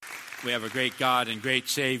We have a great God and great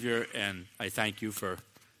Savior, and I thank you for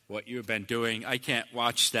what you've been doing. I can't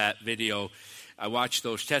watch that video. I watched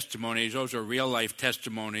those testimonies. Those are real-life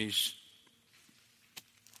testimonies.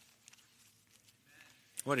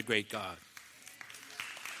 What a great God.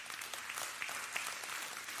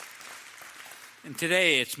 And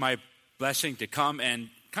today it's my blessing to come and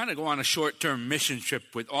kind of go on a short-term mission trip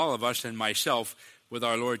with all of us and myself with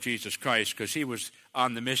our Lord Jesus Christ, because he was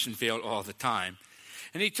on the mission field all the time.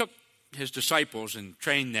 And he took his disciples and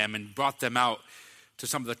trained them and brought them out to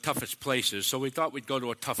some of the toughest places. So we thought we'd go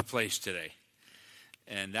to a tough place today.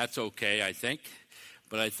 And that's okay, I think.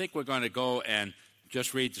 But I think we're going to go and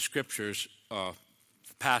just read the scriptures. The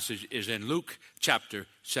passage is in Luke chapter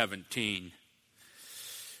 17.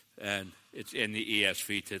 And it's in the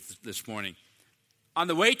ESV this morning. On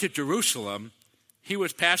the way to Jerusalem, he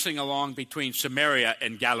was passing along between Samaria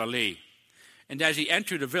and Galilee. And as he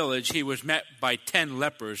entered a village, he was met by 10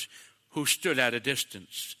 lepers who stood at a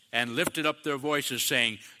distance and lifted up their voices,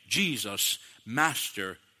 saying, "Jesus,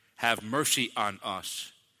 Master, have mercy on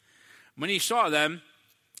us." When he saw them,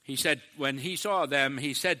 he said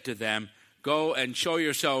to them, "Go and show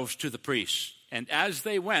yourselves to the priests." And as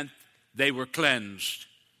they went, they were cleansed.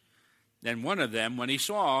 Then one of them, when he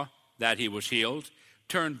saw that he was healed,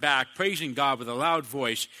 turned back, praising God with a loud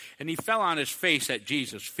voice, and he fell on his face at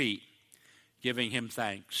Jesus' feet, giving him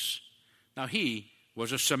thanks. Now he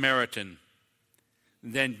was a Samaritan.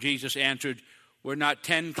 Then Jesus answered, "Were not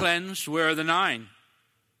 10 cleansed? Where are the 9?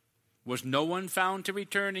 Was no one found to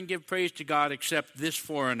return and give praise to God except this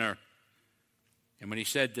foreigner?" And when he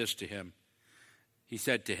said this to him, he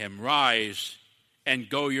said to him, "Rise and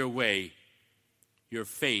go your way. Your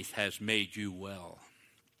faith has made you well."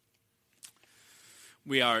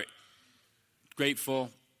 We are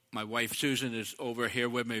grateful. My wife, Susan, is over here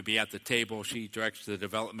with me, be at the table. She directs the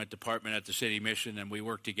development department at the City Mission, and we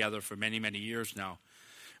work together for many, many years now.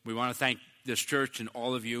 We want to thank this church and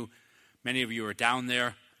all of you. Many of you are down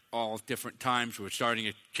there all different times. We're starting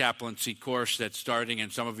a chaplaincy course that's starting,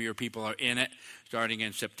 and some of your people are in it, starting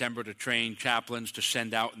in September to train chaplains to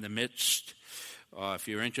send out in the midst. If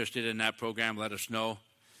you're interested in that program, let us know.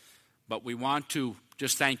 But we want to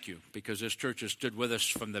just thank you, because this church has stood with us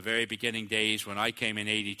from the very beginning days when I came in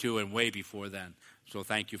 82 and way before then. So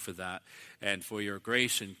thank you for that, and for your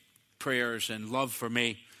grace and prayers and love for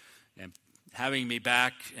me, and having me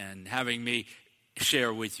back and having me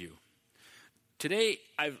share with you. Today,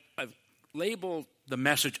 I've labeled the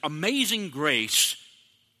message, "Amazing Grace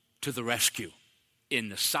to the Rescue in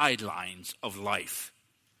the Sidelines of Life."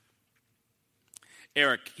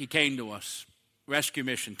 Eric, he came to us, rescue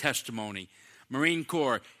mission, testimony, Marine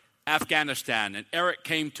Corps, Afghanistan, and Eric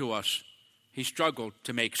came to us. He struggled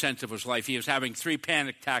to make sense of his life. He was having 3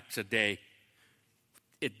 panic attacks a day.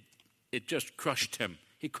 It just crushed him.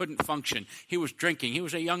 He couldn't function. He was drinking. He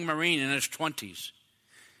was a young Marine in his 20s.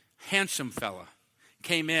 Handsome fella.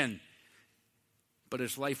 Came in, but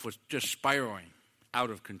his life was just spiraling out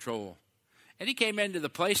of control. And he came into the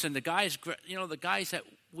place, and the guys that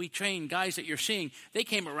we train, guys that you're seeing, they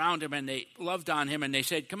came around him and they loved on him, and they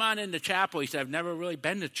said, "Come on into chapel." He said, "I've never really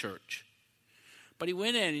been to church." But he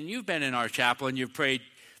went in, and you've been in our chapel, and you've prayed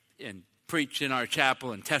and preached in our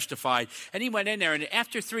chapel and testified. And he went in there, and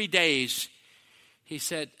after 3 days, he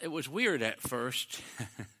said, it was weird at first.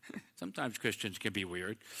 Sometimes Christians can be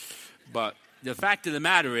weird. But the fact of the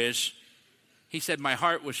matter is, he said, my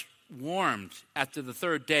heart was warmed after the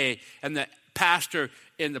 3rd day, and the pastor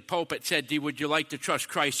in the pulpit said, "Would you like to trust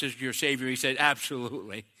Christ as your Savior?" He said,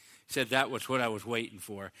 "Absolutely." He said, "That was what I was waiting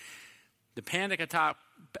for." The panic attack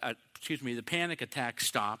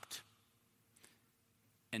stopped,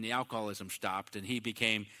 and the alcoholism stopped, and he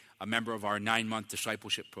became a member of our 9-month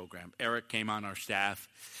discipleship program. Eric came on our staff,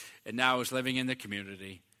 and now is living in the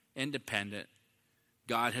community, independent.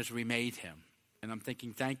 God has remade him. And I'm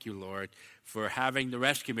thinking, thank you, Lord, for having the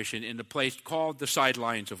rescue mission in the place called the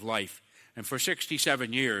Sidelines of Life. And for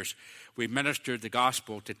 67 years, we've ministered the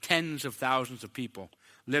gospel to tens of thousands of people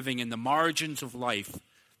living in the margins of life.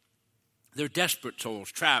 They're desperate souls,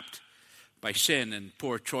 trapped by sin and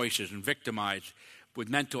poor choices, and victimized with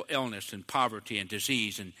mental illness and poverty and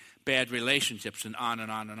disease and bad relationships, and on and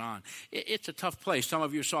on and on. It's a tough place. Some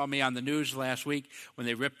of you saw me on the news last week when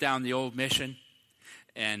they ripped down the old mission.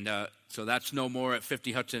 And so that's no more at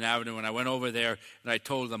 50 Hudson Avenue. And I went over there and I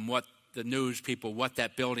told them what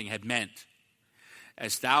that building had meant.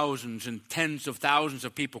 As thousands and tens of thousands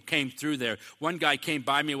of people came through there. One guy came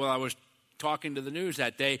by me while I was talking to the news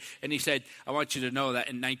that day, and he said, "I want you to know that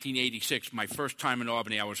in 1986, my first time in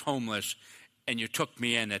Albany, I was homeless, and you took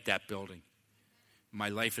me in at that building." My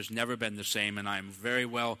life has never been the same, and I'm very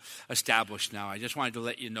well established now. I just wanted to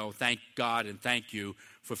let you know, thank God and thank you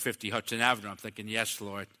for 50 Hudson Avenue. I'm thinking, yes,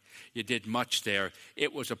 Lord, you did much there.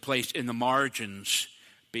 It was a place in the margins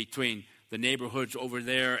between the neighborhoods over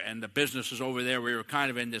there and the businesses over there. We were kind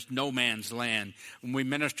of in this no man's land. When we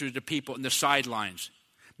ministered to people in the sidelines,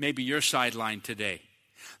 maybe your sideline today.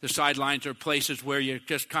 The sidelines are places where you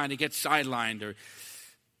just kind of get sidelined, or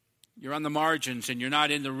you're on the margins and you're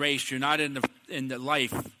not in the race, you're not in the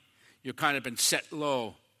life. You've kind of been set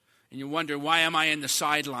low. And you wonder, why am I in the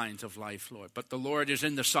sidelines of life, Lord? But the Lord is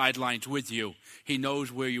in the sidelines with you. He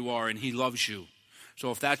knows where you are and He loves you.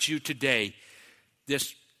 So if that's you today,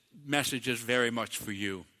 this message is very much for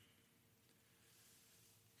you.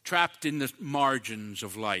 Trapped in the margins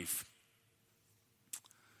of life.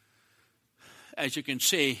 As you can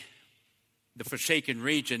see, the forsaken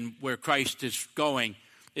region where Christ is going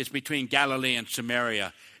is between Galilee and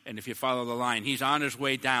Samaria. And if you follow the line, He's on His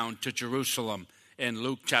way down to Jerusalem in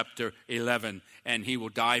Luke chapter 11, and He will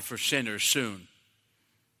die for sinners soon.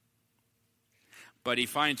 But He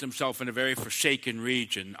finds Himself in a very forsaken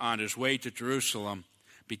region on His way to Jerusalem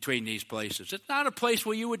between these places. It's not a place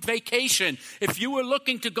where you would vacation. If you were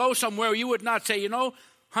looking to go somewhere, you would not say, you know,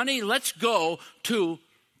 honey, let's go to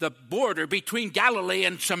the border between Galilee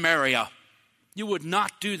and Samaria. You would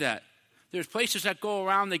not do that. There's places that go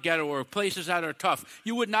around the ghetto or places that are tough.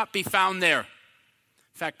 You would not be found there.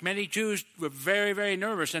 In fact, many Jews were very, very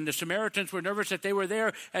nervous, and the Samaritans were nervous that they were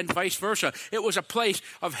there, and vice versa. It was a place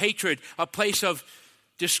of hatred, a place of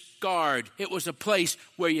discard. It was a place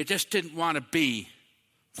where you just didn't want to be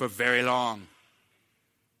for very long.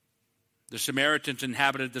 The Samaritans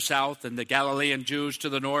inhabited the south, and the Galilean Jews to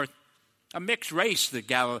the north. A mixed race,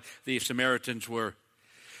 the Samaritans were.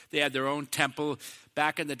 They had their own temple.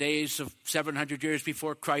 Back in the days of 700 years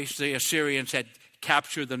before Christ, the Assyrians had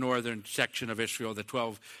captured the northern section of Israel,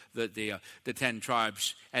 the 10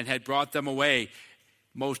 tribes, and had brought them away,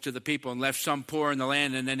 most of the people, and left some poor in the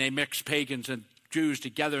land. And then they mixed pagans and Jews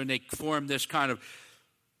together, and they formed this kind of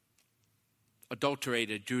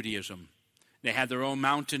adulterated Judaism. They had their own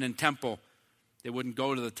mountain and temple. They wouldn't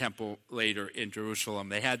go to the temple later in Jerusalem.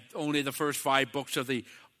 They had only the first 5 books of the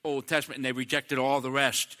Old Testament, and they rejected all the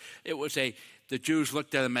rest. The Jews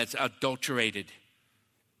looked at them as adulterated.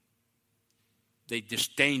 They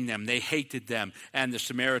disdained them. They hated them. And the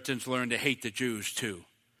Samaritans learned to hate the Jews too.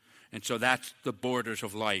 And so that's the borders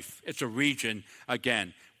of life. It's a region,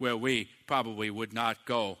 again, where we probably would not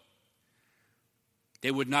go.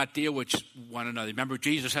 They would not deal with one another. Remember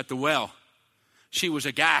Jesus at the well? She was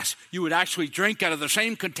aghast. You would actually drink out of the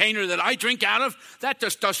same container that I drink out of? That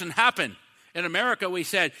just doesn't happen. In America, we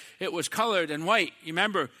said it was colored and white. You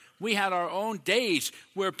remember, we had our own days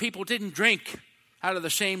where people didn't drink out of the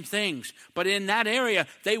same things. But in that area,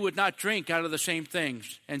 they would not drink out of the same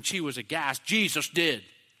things. And she was aghast. Jesus did,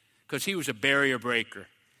 because He was a barrier breaker.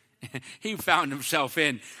 He found Himself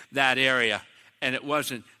in that area, and it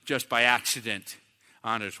wasn't just by accident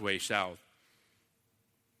on His way south.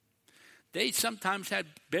 They sometimes had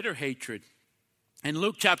bitter hatred. In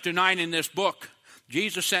Luke chapter 9 in this book,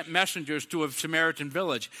 Jesus sent messengers to a Samaritan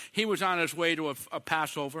village. He was on his way to a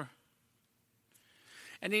Passover.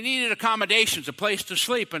 And he needed accommodations, a place to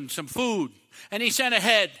sleep and some food. And he sent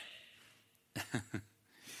ahead.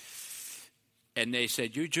 And they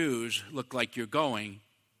said, you Jews look like you're going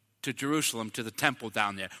to Jerusalem, to the temple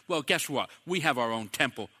down there. Well, guess what? We have our own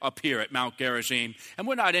temple up here at Mount Gerizim. And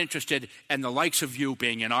we're not interested in the likes of you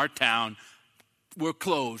being in our town. We're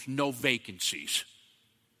closed, no vacancies.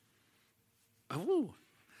 Ooh,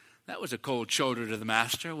 that was a cold shoulder to the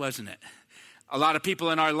master, wasn't it? A lot of people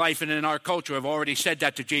in our life and in our culture have already said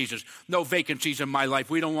that to Jesus. No vacancies in my life.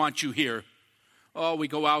 We don't want you here. Oh, we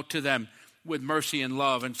go out to them with mercy and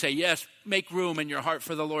love and say, yes, make room in your heart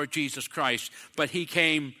for the Lord Jesus Christ. But He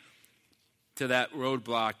came to that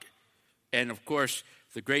roadblock. And of course,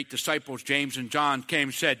 the great disciples, James and John, came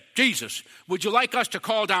and said, Jesus, would you like us to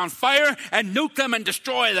call down fire and nuke them and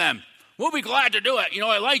destroy them? We'll be glad to do it. You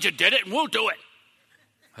know, Elijah did it, and we'll do it.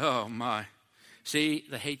 Oh, my. See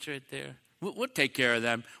the hatred there? We'll take care of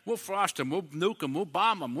them. We'll frost them. We'll nuke them. We'll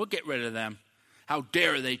bomb them. We'll get rid of them. How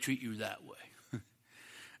dare they treat you that way?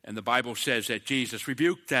 And the Bible says that Jesus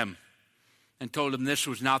rebuked them and told them this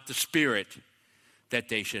was not the spirit that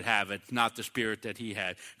they should have. It's not the spirit that He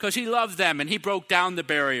had. Because He loved them, and He broke down the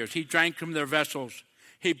barriers. He drank from their vessels.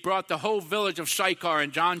 He brought the whole village of Sychar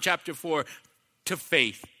in John chapter 4 to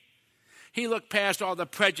faith. He looked past all the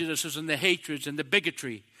prejudices and the hatreds and the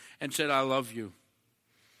bigotry and said, I love you.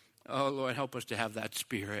 Oh, Lord, help us to have that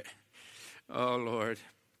spirit. Oh, Lord.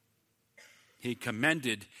 He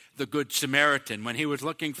commended the Good Samaritan when he was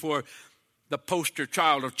looking for the poster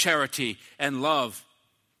child of charity and love.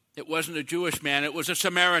 It wasn't a Jewish man, it was a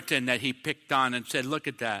Samaritan that he picked on and said, look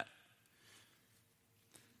at that.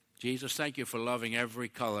 Jesus, thank you for loving every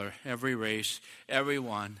color, every race, every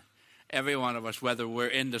one of us, whether we're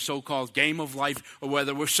in the so-called game of life or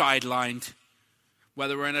whether we're sidelined,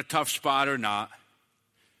 whether we're in a tough spot or not,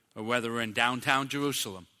 or whether we're in downtown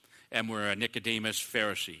Jerusalem and we're a Nicodemus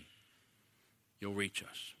Pharisee. You'll reach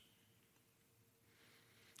us.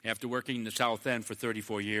 After working in the South End for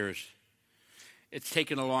 34 years, it's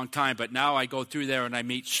taken a long time, but now I go through there and I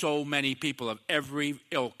meet so many people of every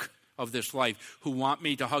ilk of this life who want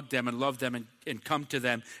me to hug them and love them and come to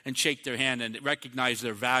them and shake their hand and recognize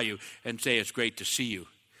their value and say, it's great to see you.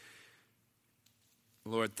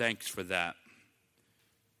 Lord, thanks for that.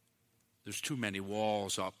 There's too many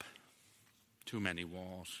walls up. Too many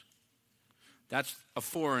walls. That's a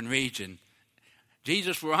foreign region.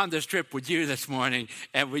 Jesus, we're on this trip with you this morning,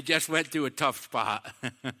 and we just went through a tough spot.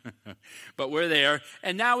 But we're there,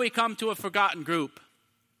 and now we come to a forgotten group.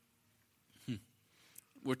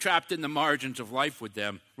 We're trapped in the margins of life with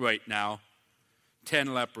them right now.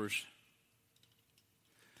 10 lepers.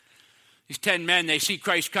 These 10 men, they see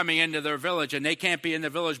Christ coming into their village, and they can't be in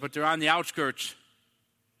the village, but they're on the outskirts.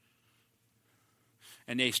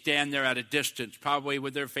 And they stand there at a distance, probably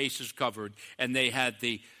with their faces covered, and they had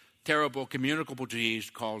the terrible communicable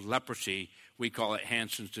disease called leprosy. We call it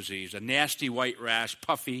Hansen's disease. A nasty white rash,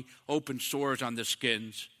 puffy, open sores on the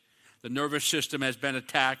skins. The nervous system has been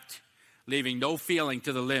attacked, leaving no feeling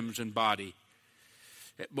to the limbs and body.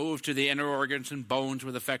 It moves to the inner organs and bones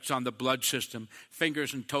with effects on the blood system.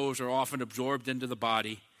 Fingers and toes are often absorbed into the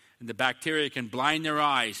body, and the bacteria can blind their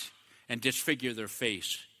eyes and disfigure their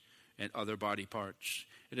face and other body parts.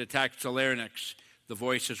 It attacks the larynx. The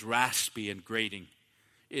voice is raspy and grating.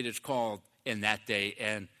 It is called, in that day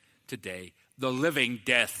and today, the living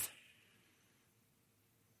death.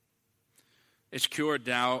 It's cured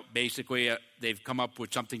now. Basically, they've come up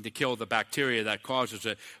with something to kill the bacteria that causes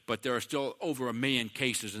it, but there are still over 1 million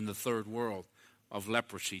cases in the third world of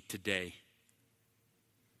leprosy today.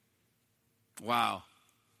 Wow.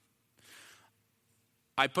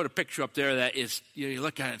 I put a picture up there that is, you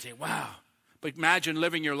look at it and say, wow. But imagine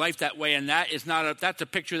living your life that way, and that's a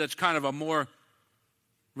picture that's kind of a more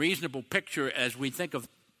reasonable picture as we think of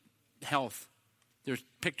health. There's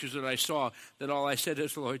pictures that I saw that all I said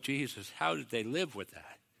is, Lord Jesus, how did they live with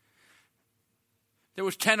that? There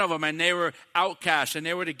was 10 of them, and they were outcasts, and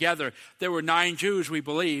they were together. There were 9 Jews, we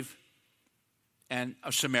believe, and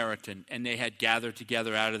a Samaritan, and they had gathered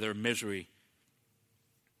together out of their misery.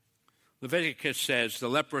 Leviticus says the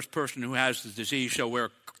leprous person who has the disease shall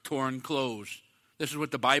wear torn clothes. This is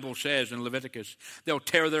what the Bible says in Leviticus. They'll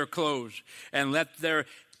tear their clothes and let the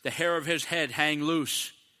hair of his head hang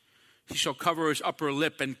loose. He shall cover his upper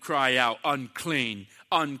lip and cry out, unclean,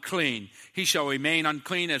 unclean. He shall remain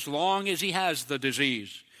unclean as long as he has the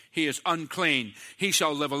disease. He is unclean. He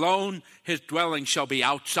shall live alone. His dwelling shall be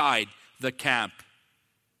outside the camp.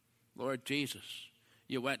 Lord Jesus,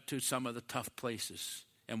 you went to some of the tough places,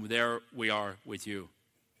 and there we are with you.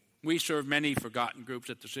 We serve many forgotten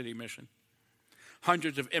groups at the City Mission.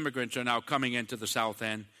 Hundreds of immigrants are now coming into the South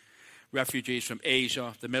End. Refugees from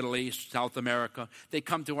Asia, the Middle East, South America. They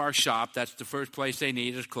come to our shop. That's the first place they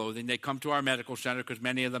need is clothing. They come to our medical center because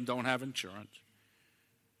many of them don't have insurance.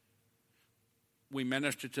 We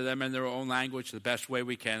minister to them in their own language the best way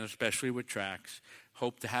we can, especially with tracts.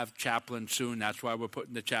 Hope to have chaplains soon. That's why we're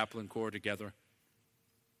putting the chaplain corps together.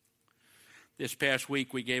 This past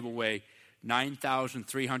week, we gave away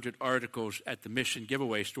 9,300 articles at the Mission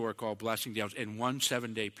giveaway store called Blessingdale's in one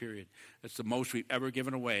 7-day period. That's the most we've ever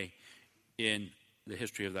given away in the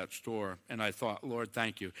history of that store. And I thought, Lord,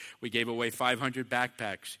 thank you. We gave away 500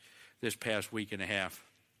 backpacks this past week and a half.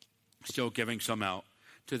 Still giving some out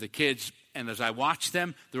to the kids. And as I watch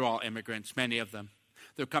them, they're all immigrants, many of them.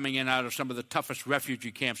 They're coming in out of some of the toughest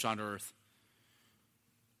refugee camps on earth.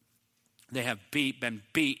 They have been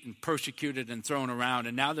beat and persecuted and thrown around,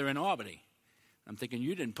 and now they're in Albany. I'm thinking,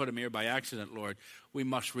 you didn't put them here by accident, Lord. We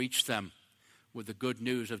must reach them with the good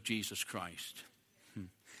news of Jesus Christ.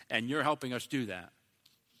 And you're helping us do that.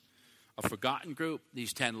 A forgotten group,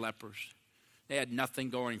 these 10 lepers. They had nothing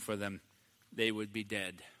going for them. They would be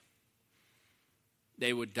dead.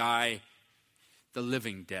 They would die the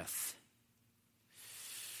living death.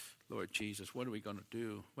 Lord Jesus, what are we going to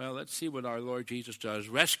do? Well, let's see what our Lord Jesus does.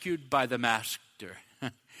 Rescued by the Master.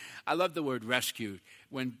 I love the word rescued.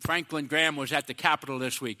 When Franklin Graham was at the Capitol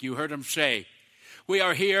this week, you heard him say, we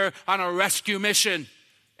are here on a rescue mission.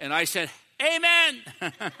 And I said,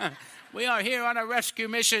 amen. We are here on a rescue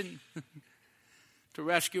mission. to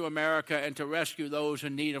rescue America and to rescue those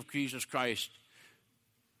in need of Jesus Christ.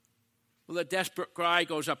 Well, the desperate cry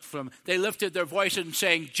goes up from them. They lifted their voices and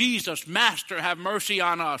saying, Jesus, Master, have mercy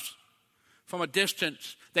on us. From a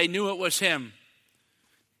distance, they knew it was him.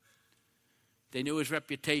 They knew his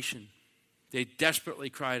reputation. They desperately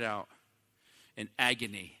cried out in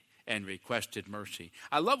agony and requested mercy.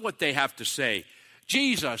 I love what they have to say.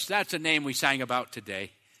 Jesus, that's a name we sang about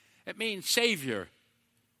today. It means Savior.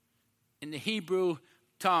 In the Hebrew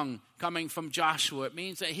tongue, coming from Joshua, it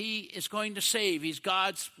means that he is going to save. He's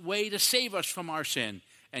God's way to save us from our sin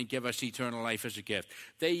and give us eternal life as a gift.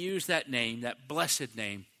 They use that name, that blessed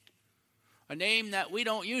name, a name that we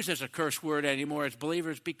don't use as a curse word anymore as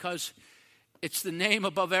believers because it's the name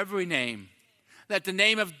above every name. That the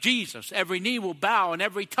name of Jesus, every knee will bow and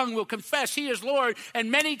every tongue will confess he is Lord.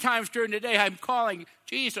 And many times during the day I'm calling,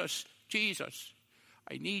 Jesus, Jesus,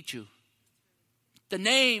 I need you. The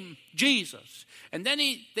name Jesus. And then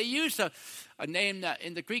they use a name that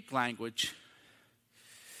in the Greek language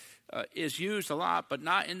is used a lot, but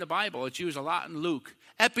not in the Bible. It's used a lot in Luke.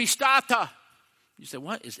 Epistata. You say,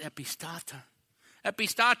 what is epistata?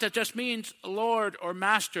 Epistata just means Lord or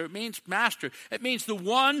master. It means master. It means the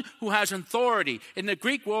one who has authority. In the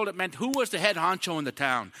Greek world, it meant who was the head honcho in the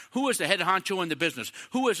town? Who was the head honcho in the business?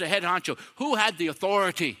 Who was the head honcho? Who had the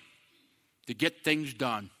authority to get things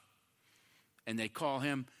done? And they call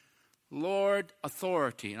him Lord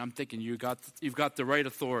Authority. And I'm thinking, you've got the right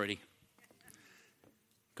authority.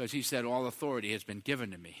 Because he said, all authority has been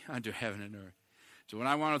given to me under heaven and earth. So when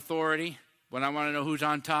I want authority, when I want to know who's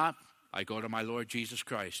on top, I go to my Lord Jesus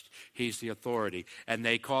Christ. He's the authority. And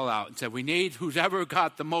they call out and said, we need who's ever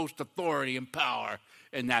got the most authority and power,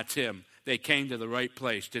 and that's him. They came to the right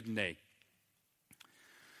place, didn't they?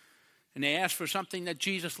 And they asked for something that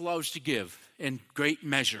Jesus loves to give in great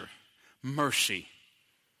measure, mercy.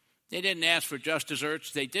 They didn't ask for just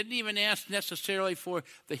desserts. They didn't even ask necessarily for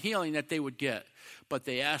the healing that they would get, but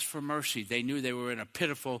they asked for mercy. They knew they were in a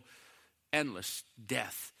pitiful, endless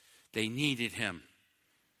death. They needed him.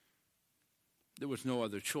 There was no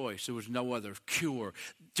other choice. There was no other cure.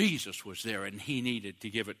 Jesus was there, and he needed to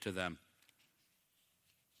give it to them.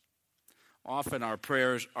 Often our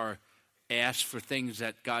prayers are asked for things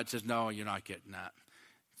that God says, no, you're not getting that.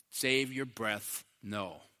 Save your breath.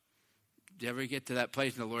 No. Do you ever get to that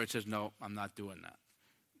place and the Lord says, no, I'm not doing that?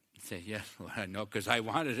 You say, yes, Lord, I know, because I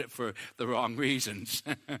wanted it for the wrong reasons.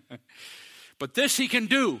 But this he can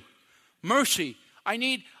do. Mercy. I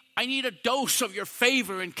need a dose of your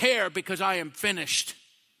favor and care because I am finished.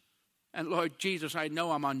 And Lord Jesus, I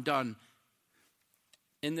know I'm undone.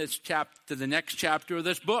 In this chapter, the next chapter of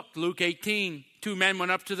this book, Luke 18, 2 men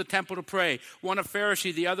went up to the temple to pray. One a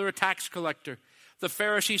Pharisee, the other a tax collector. The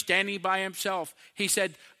Pharisee standing by himself, he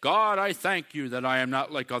said, God, I thank you that I am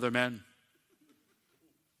not like other men.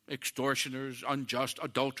 Extortioners, unjust,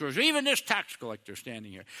 adulterers, even this tax collector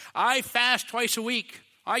standing here. I fast twice a week.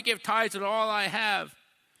 I give tithes of all I have.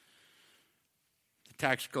 The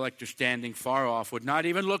tax collector standing far off would not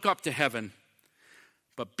even look up to heaven,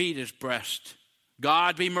 but beat his breast.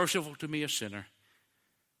 God, be merciful to me, a sinner.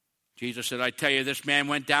 Jesus said, I tell you, this man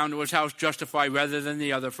went down to his house justified rather than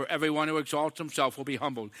the other. For everyone who exalts himself will be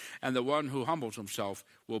humbled, and the one who humbles himself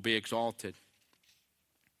will be exalted.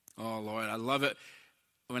 Oh, Lord, I love it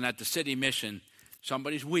when at the city mission,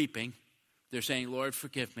 somebody's weeping. They're saying, Lord,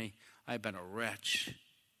 forgive me. I've been a wretch.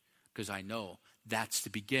 Because I know that's the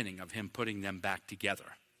beginning of him putting them back together.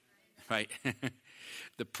 Right?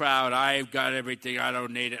 The proud, I've got everything, I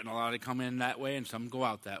don't need it. And a lot of come in that way and some go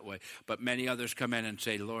out that way. But many others come in and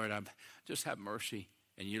say, Lord, just have mercy.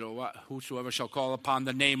 And you know what? Whosoever shall call upon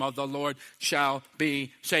the name of the Lord shall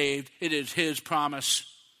be saved. It is his promise.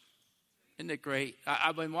 Isn't it great?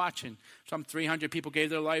 I've been watching. Some 300 people gave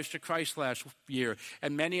their lives to Christ last year.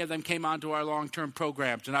 And many of them came onto our long-term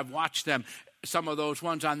programs. And I've watched them, some of those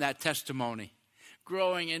ones on that testimony.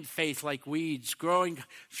 Growing in faith like weeds. Growing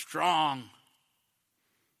strong.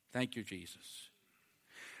 Thank you, Jesus.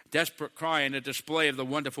 Desperate cry and a display of the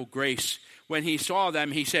wonderful grace. When he saw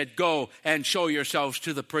them, he said, go and show yourselves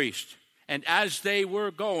to the priest. And as they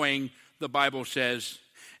were going, the Bible says,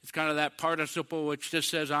 it's kind of that participle which just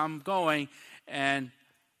says, I'm going, and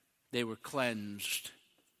they were cleansed.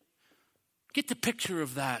 Get the picture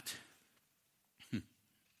of that.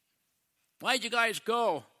 Why'd you guys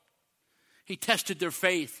go? He tested their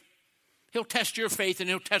faith. He'll test your faith and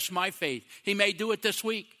he'll test my faith. He may do it this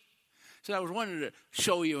week. So I was wanting to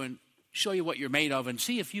show you what you're made of and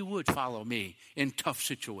see if you would follow me in tough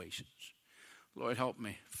situations. Lord, help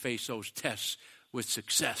me face those tests with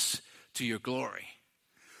success to your glory.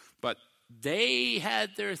 But they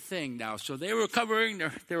had their thing now. So they were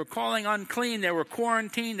they were calling unclean, they were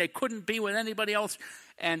quarantined, they couldn't be with anybody else.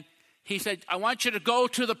 And he said, I want you to go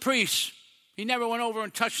to the priests. He never went over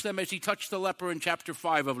and touched them as he touched the leper in chapter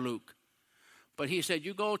 5 of Luke. But he said,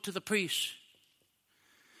 you go to the priests,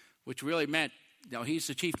 which really meant, he's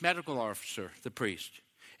the chief medical officer, the priest.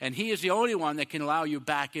 And he is the only one that can allow you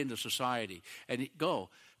back into society. And go,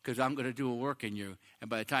 because I'm going to do a work in you. And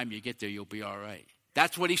by the time you get there, you'll be all right.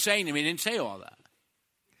 That's what he's saying to me. He didn't say all that.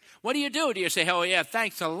 What do? Do you say, oh, yeah,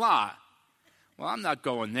 thanks a lot? Well, I'm not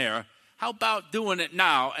going there. How about doing it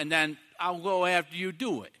now, and then I'll go after you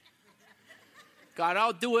do it? God,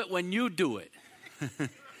 I'll do it when you do it.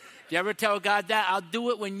 You ever tell God that? I'll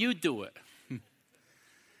do it when you do it.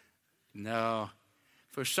 No.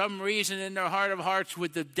 For some reason in their heart of hearts,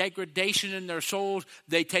 with the degradation in their souls,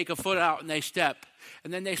 they take a foot out and they step.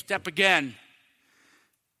 And then they step again.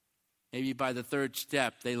 Maybe by the third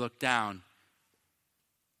step, they look down.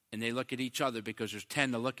 And they look at each other, because there's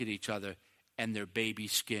 10 to look at each other, and they're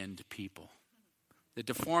baby-skinned people. The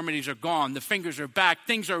deformities are gone. The fingers are back.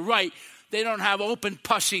 Things are right. They don't have open,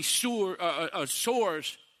 pussy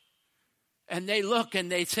sores. And they look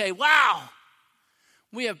and they say, wow,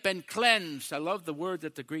 we have been cleansed. I love the word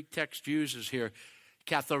that the Greek text uses here,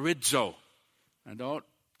 katharizo.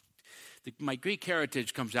 My Greek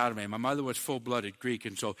heritage comes out of me. My mother was full-blooded Greek.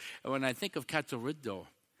 And so when I think of katharizo,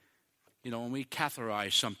 when we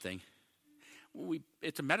catharize something,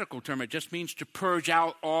 it's a medical term. It just means to purge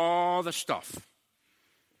out all the stuff.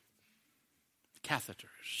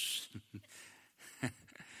 Catheters.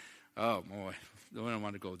 Oh, boy. I don't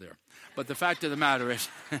want to go there. But the fact of the matter is,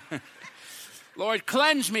 Lord,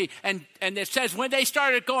 cleanse me. And it says when they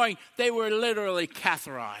started going, they were literally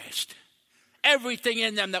catheterized. Everything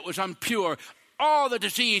in them that was impure, all the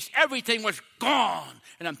disease, everything was gone.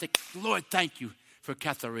 And I'm thinking, Lord, thank you for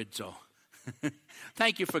katharizo.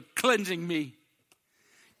 Thank you for cleansing me.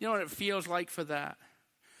 You know what it feels like for that?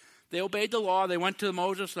 They obeyed the law. They went to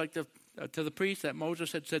Moses, to the priest that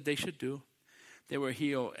Moses had said they should do. They were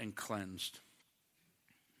healed and cleansed.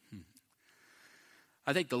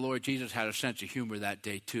 I think the Lord Jesus had a sense of humor that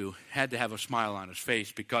day too. Had to have a smile on his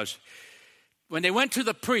face, because when they went to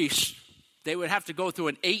the priest, they would have to go through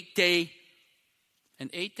an 8-day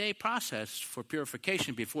process for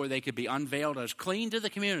purification before they could be unveiled as clean to the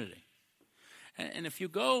community. And if you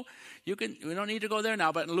go, we don't need to go there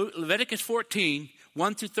now, but in Leviticus 14,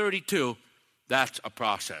 1 through 32, that's a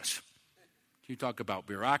process. You talk about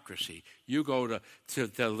bureaucracy. You go to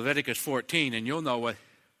Leviticus 14 and you'll know what.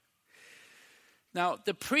 Now,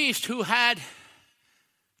 the priest who had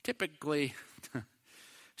typically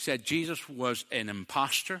said Jesus was an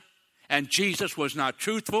imposter and Jesus was not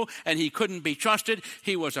truthful and he couldn't be trusted,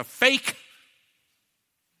 he was a fake,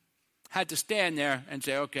 had to stand there and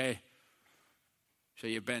say, okay, so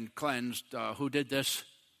you've been cleansed. Who did this?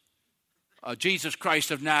 Jesus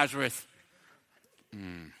Christ of Nazareth.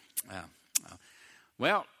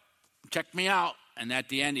 Well, check me out. And at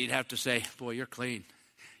the end, he'd have to say, boy, you're clean.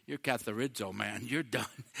 You're katharizo, man. You're done.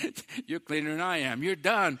 You're cleaner than I am. You're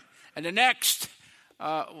done. And the next,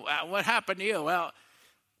 what happened to you? Well,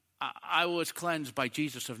 I was cleansed by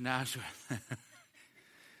Jesus of Nazareth.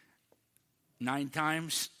 9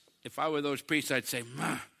 times. If I were those priests, I'd say,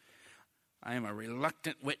 I am a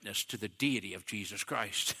reluctant witness to the deity of Jesus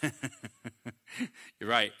Christ. You're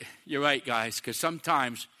right. You're right, guys, because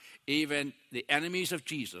sometimes even the enemies of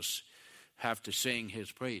Jesus have to sing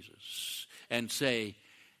his praises and say,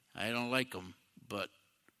 I don't like him, but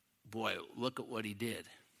boy, look at what he did.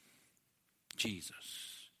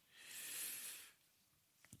 Jesus.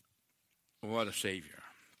 What a Savior.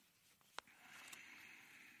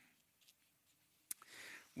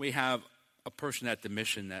 We have a person at the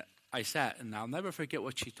mission that I sat, and I'll never forget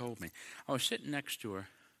what she told me. I was sitting next to her.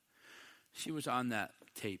 She was on that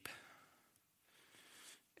tape.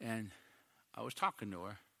 And I was talking to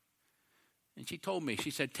her. And she told me, she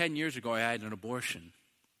said, 10 years ago I had an abortion.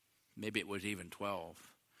 Maybe it was even 12.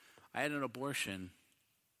 I had an abortion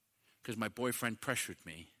because my boyfriend pressured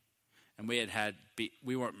me. And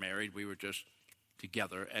we weren't married, we were just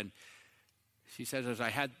together. And she says, as I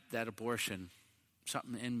had that abortion,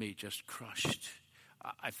 something in me just crushed.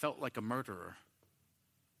 I felt like a murderer.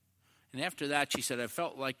 And after that, she said, I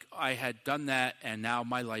felt like I had done that and now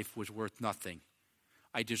my life was worth nothing.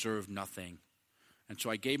 I deserved nothing. And so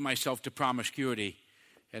I gave myself to promiscuity.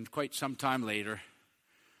 And quite some time later,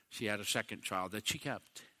 she had a second child that she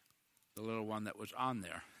kept, the little one that was on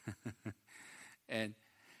there. And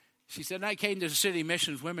she said, I came to the City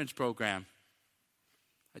Missions Women's Program.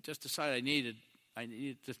 I just decided I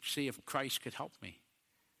needed to see if Christ could help me.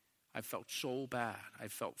 I felt so bad. I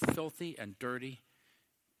felt filthy and dirty.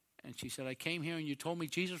 And she said, I came here and you told me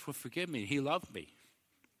Jesus would forgive me. He loved me.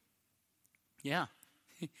 Yeah.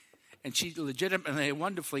 And she legitimately,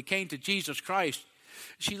 wonderfully came to Jesus Christ.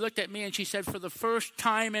 She looked at me and she said, for the first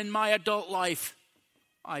time in my adult life,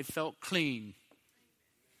 I felt clean.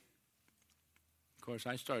 Of course,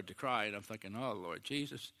 I started to cry, and I'm thinking, oh, Lord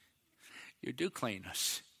Jesus, you do clean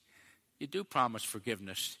us. You do promise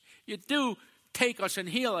forgiveness. You do take us and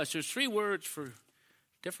heal us. There's 3 words for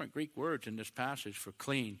different Greek words in this passage for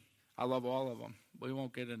clean. I love all of them. We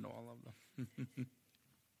won't get into all of them.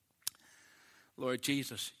 Lord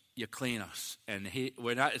Jesus, you clean us. And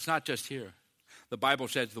it's not just here. The Bible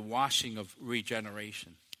says the washing of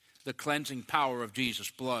regeneration, the cleansing power of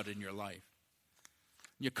Jesus' blood in your life.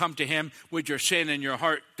 You come to him with your sin and your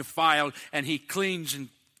heart defiled, and he cleans and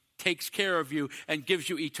takes care of you and gives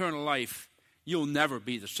you eternal life. You'll never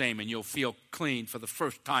be the same, and you'll feel clean for the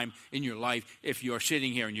first time in your life if you're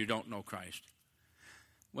sitting here and you don't know Christ.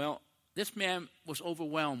 Well, this man was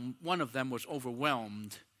overwhelmed. One of them was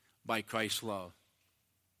overwhelmed by Christ's love.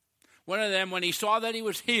 One of them, when he saw that he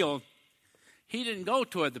was healed, he didn't go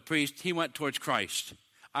toward the priest. He went towards Christ.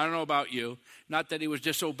 I don't know about you. Not that he was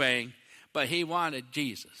disobeying, but he wanted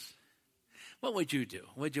Jesus. What would you do?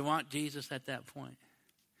 Would you want Jesus at that point?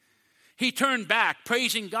 He turned back,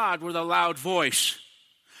 praising God with a loud voice.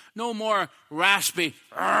 No more raspy,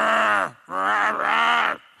 "Have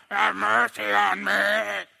mercy on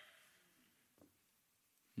me."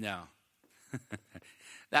 No.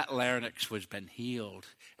 That larynx was been healed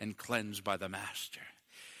and cleansed by the Master.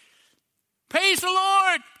 Praise the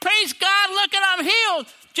Lord. Praise God. Look at, I'm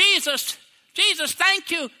healed. Jesus,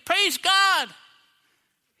 thank you. Praise God.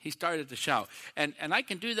 He started to shout. And I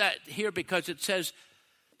can do that here because it says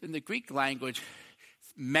in the Greek language,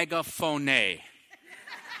 megaphone.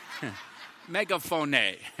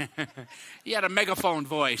 Megaphone. He had a megaphone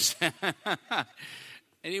voice.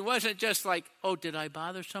 And he wasn't just like, oh, did I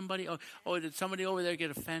bother somebody? Oh, did somebody over there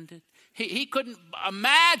get offended? He couldn't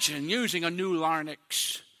imagine using a new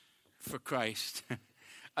larynx for Christ.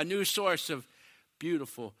 A new source of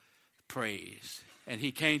beautiful praise. And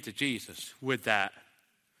he came to Jesus with that.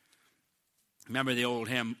 Remember the old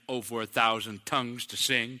hymn, "Oh, for 1,000 tongues to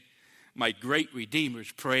sing my great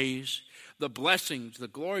Redeemer's praise, the blessings, the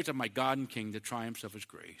glories of my God and King, the triumphs of his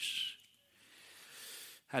grace."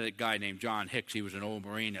 Had a guy named John Hicks. He was an old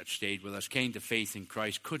Marine that stayed with us, came to faith in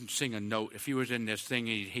Christ, couldn't sing a note. If he was in this thing,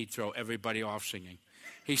 he'd throw everybody off singing.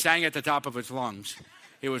 He sang at the top of his lungs.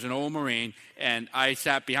 He was an old Marine, and I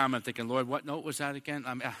sat behind him thinking, Lord, what note was that again?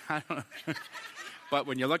 I don't know. But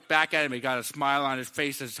when you look back at him, he got a smile on his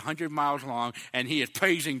face that's 100 miles long, and he is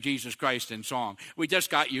praising Jesus Christ in song. We just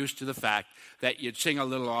got used to the fact that you'd sing a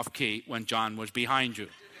little off-key when John was behind you.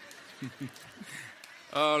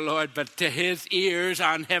 Oh, Lord, but to his ears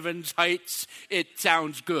on heaven's heights, it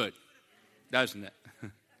sounds good, doesn't it?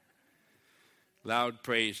 Loud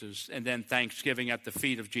praises, and then thanksgiving at the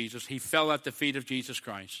feet of Jesus. He fell at the feet of Jesus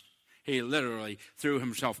Christ. He literally threw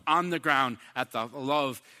himself on the ground at the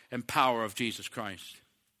love and power of Jesus Christ.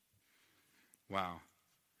 Wow.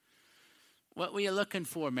 What were you looking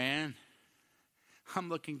for, man? I'm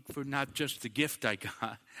looking for not just the gift I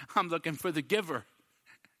got. I'm looking for the giver.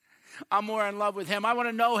 I'm more in love with him. I want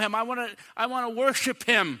to know him. I want to worship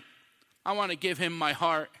him. I want to give him my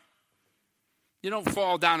heart. You don't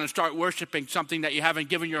fall down and start worshiping something that you haven't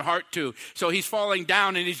given your heart to. So he's falling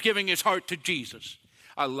down and he's giving his heart to Jesus.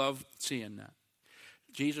 I love seeing that.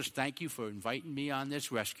 Jesus, thank you for inviting me on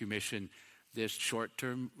this rescue mission, this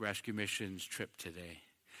short-term rescue missions trip today.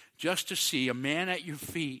 Just to see a man at your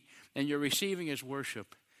feet and you're receiving his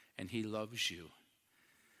worship and he loves you.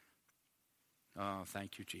 Oh,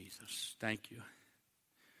 thank you, Jesus. Thank you.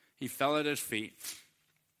 He fell at his feet.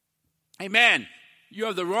 Amen. You're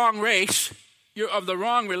of the wrong race. You're of the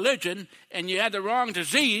wrong religion. And you had the wrong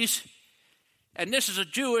disease. And this is a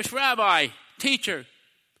Jewish rabbi, teacher.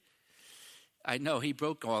 I know he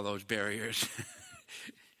broke all those barriers.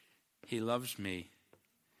 He loves me.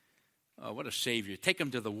 Oh, what a Savior. Take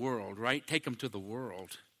him to the world, right? Take him to the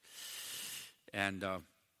world. And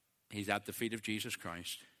he's at the feet of Jesus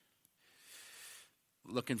Christ.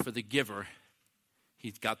 Looking for the giver.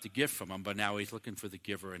 He's got the gift from him, but now he's looking for the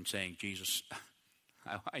giver and saying, Jesus,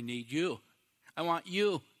 I need you. I want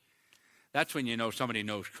you. That's when you know somebody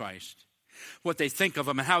knows Christ. What they think of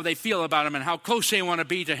him and how they feel about him and how close they want to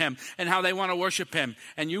be to him and how they want to worship him.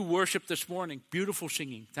 And you worship this morning. Beautiful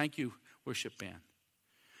singing. Thank you, worship band.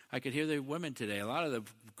 I could hear the women today. A lot of the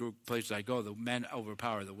group places I go, the men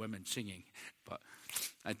overpower the women singing. But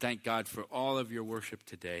I thank God for all of your worship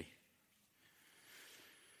today.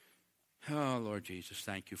 Oh, Lord Jesus,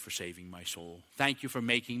 thank you for saving my soul. Thank you for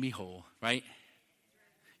making me whole, right?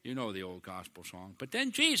 You know the old gospel song. But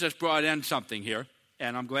then Jesus brought in something here,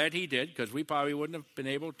 and I'm glad he did, because we probably wouldn't have been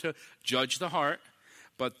able to judge the heart.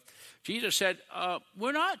 But Jesus said,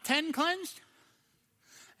 we're not 10 cleansed.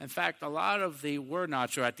 In fact, a lot of the were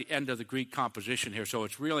nots are at the end of the Greek composition here, so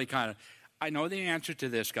it's really kind of, I know the answer to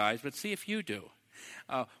this, guys, but see if you do.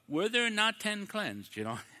 Were there not 10 cleansed,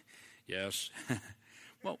 Yes.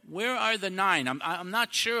 Well, where are the 9? I'm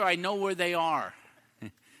not sure I know where they are.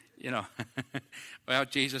 Well,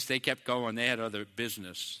 Jesus, they kept going. They had other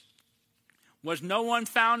business. Was no one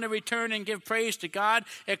found to return and give praise to God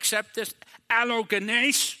except this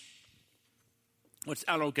allogenes? What's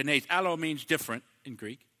allogenes? Allo means different in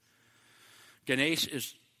Greek. Genes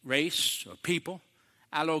is race or people.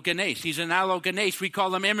 Allogenes. He's an allogenes. We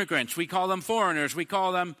call them immigrants. We call them foreigners. We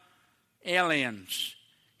call them aliens.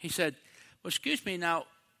 He said, well, excuse me, now,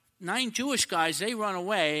 9 Jewish guys, they run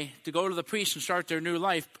away to go to the priest and start their new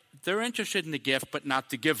life. They're interested in the gift, but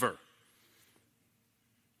not the giver.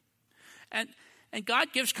 And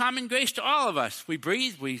God gives common grace to all of us. We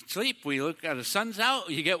breathe, we sleep, we look at the sun's out,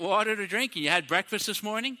 you get water to drink, and you had breakfast this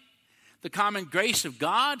morning. The common grace of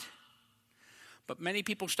God. But many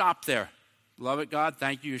people stop there. Love it, God.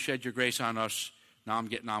 Thank you. You shed your grace on us. Now I'm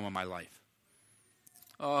getting on with my life.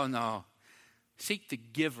 Oh, no. Seek the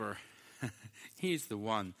giver. He's the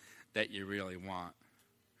one that you really want.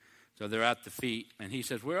 So they're at the feet, and he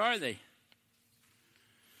says, where are they?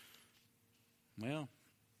 Well,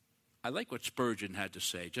 I like what Spurgeon had to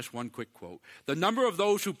say. Just one quick quote. The number of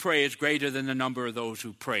those who pray is greater than the number of those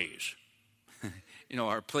who praise.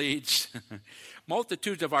 Our pleads.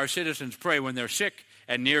 Multitudes of our citizens pray when they're sick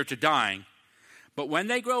and near to dying. But when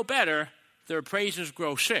they grow better, their praises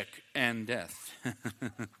grow sick and death.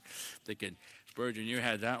 Thinking, Spurgeon, you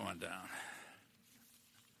had that one down.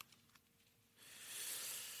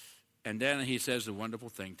 And then he says a wonderful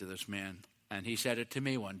thing to this man. And he said it to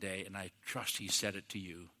me one day, and I trust he said it to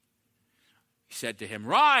you. He said to him,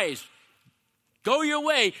 rise, go your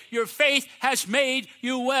way. Your faith has made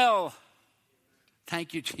you well.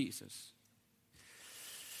 Thank you, Jesus.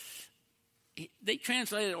 They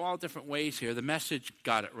translated it all different ways here. The Message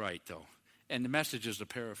got it right, though. And the Message is a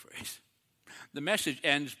paraphrase. The Message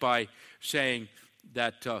ends by saying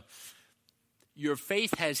that your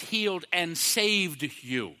faith has healed and saved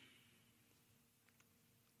you.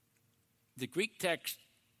 The Greek text,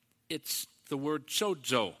 it's the word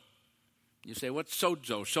sozo. You say, what's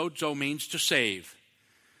sozo? Sozo means to save.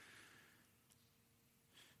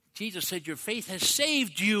 Jesus said, your faith has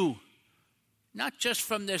saved you, not just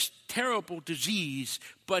from this terrible disease,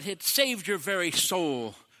 but it saved your very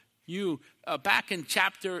soul. You, back in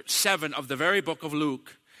chapter 7 of the very book of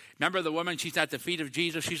Luke, remember the woman, she's at the feet of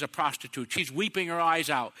Jesus, she's a prostitute. She's weeping her eyes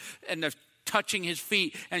out, and they're touching his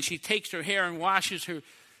feet, and she takes her hair and washes her,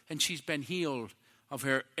 and she's been healed of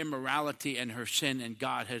her immorality and her sin, and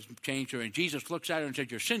God has changed her. And Jesus looks at her and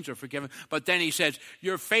said, your sins are forgiven. But then he says,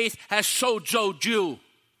 your faith has sozoed you.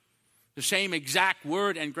 The same exact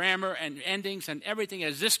word and grammar and endings and everything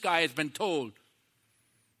as this guy has been told.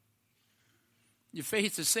 Your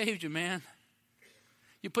faith has saved you, man.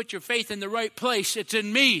 You put your faith in the right place. It's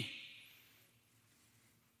in me.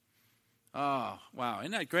 Oh, wow.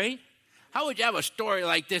 Isn't that great? How would you have a story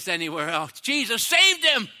like this anywhere else? Jesus saved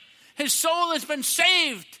him. His soul has been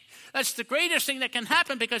saved. That's the greatest thing that can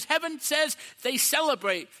happen, because heaven says they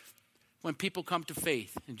celebrate when people come to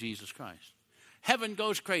faith in Jesus Christ. Heaven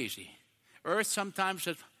goes crazy. Earth sometimes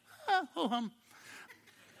says,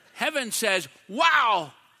 Heaven says,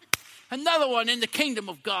 wow, another one in the kingdom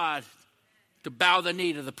of God to bow the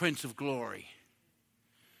knee to the Prince of Glory.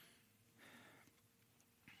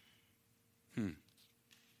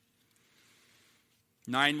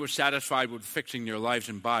 9 were satisfied with fixing their lives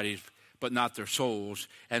and bodies, but not their souls.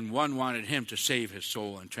 And 1 wanted him to save his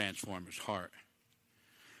soul and transform his heart.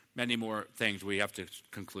 Many more things we have to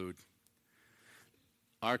conclude.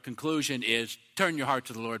 Our conclusion is, turn your heart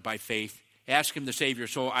to the Lord by faith. Ask him to save your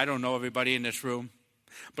soul. I don't know everybody in this room,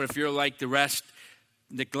 but if you're like the rest,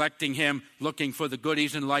 neglecting him, looking for the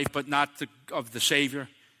goodies in life, but not of the Savior,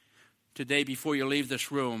 today before you leave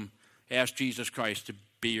this room, ask Jesus Christ to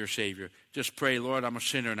be your Savior. Just pray, Lord, I'm a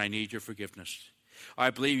sinner and I need your forgiveness.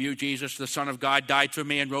 I believe you, Jesus, the Son of God, died for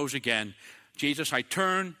me and rose again. Jesus, I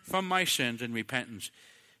turn from my sins in repentance,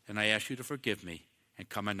 and I ask you to forgive me and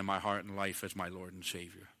come into my heart and life as my Lord and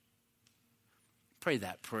Savior. Pray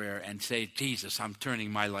that prayer and say, Jesus, I'm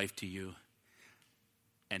turning my life to you.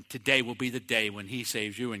 And today will be the day when he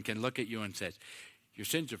saves you and can look at you and says, your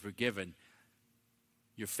sins are forgiven.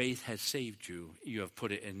 Your faith has saved you. You have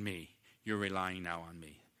put it in me. You're relying now on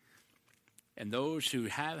me. And those who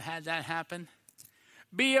have had that happen,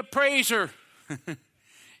 be a praiser.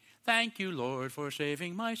 Thank you, Lord, for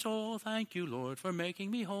saving my soul. Thank you, Lord, for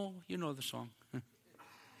making me whole. You know the song.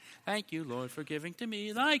 Thank you, Lord, for giving to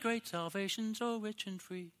me thy great salvation, so rich and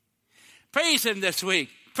free. Praise him this week.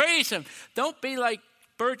 Praise him. Don't be like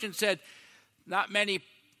Spurgeon said, not many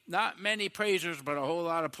praisers, but a whole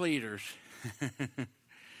lot of pleaders.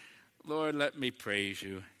 Lord, let me praise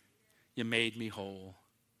you. You made me whole.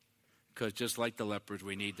 Because just like the lepers,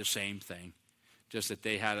 we need the same thing. Just that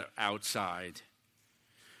they had it outside.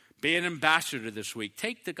 Be an ambassador this week.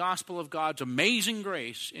 Take the gospel of God's amazing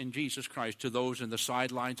grace in Jesus Christ to those in the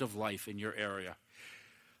sidelines of life in your area.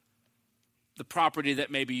 The property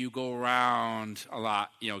that maybe you go around a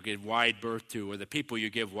lot, give wide berth to, or the people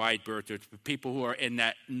you give wide berth to, people who are in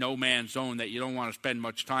that no man's zone that you don't want to spend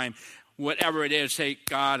much time. Whatever it is, say,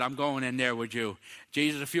 God, I'm going in there with you.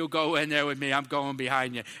 Jesus, if you'll go in there with me, I'm going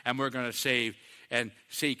behind you, and we're going to save and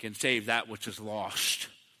seek and save that which is lost.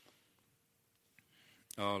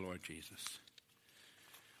 Oh, Lord Jesus.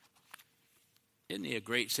 Isn't he a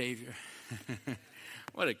great Savior?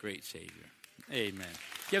 What a great Savior. Amen.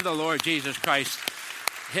 Give the Lord Jesus Christ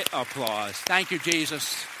applause. Thank you,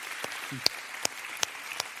 Jesus.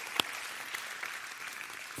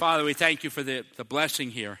 Father, we thank you for the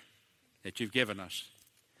blessing here that you've given us.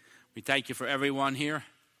 We thank you for everyone here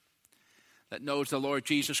that knows the Lord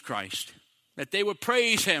Jesus Christ, that they would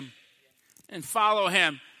praise him and follow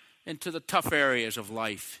him into the tough areas of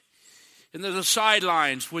life, into the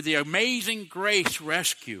sidelines with the amazing grace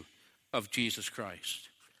rescue of Jesus Christ.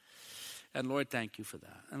 And Lord, thank you for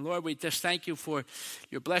that. And Lord, we just thank you for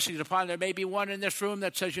your blessings upon. There may be one in this room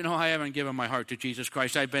that says, I haven't given my heart to Jesus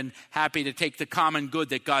Christ. I've been happy to take the common good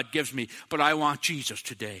that God gives me, but I want Jesus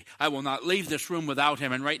today. I will not leave this room without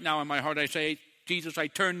him. And right now in my heart I say, Jesus, I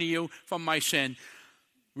turn to you from my sin.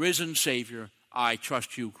 Risen Savior, I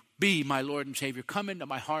trust you. Be my Lord and Savior. Come into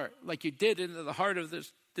my heart like you did into the heart of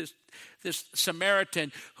this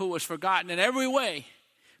Samaritan who was forgotten in every way.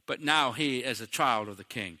 But now he is a child of the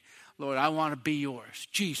King. Lord, I want to be yours.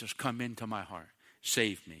 Jesus, come into my heart.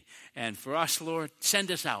 Save me. And for us, Lord,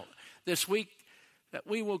 send us out this week that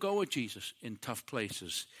we will go with Jesus in tough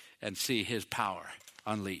places and see his power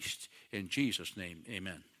unleashed. In Jesus' name,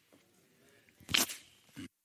 amen.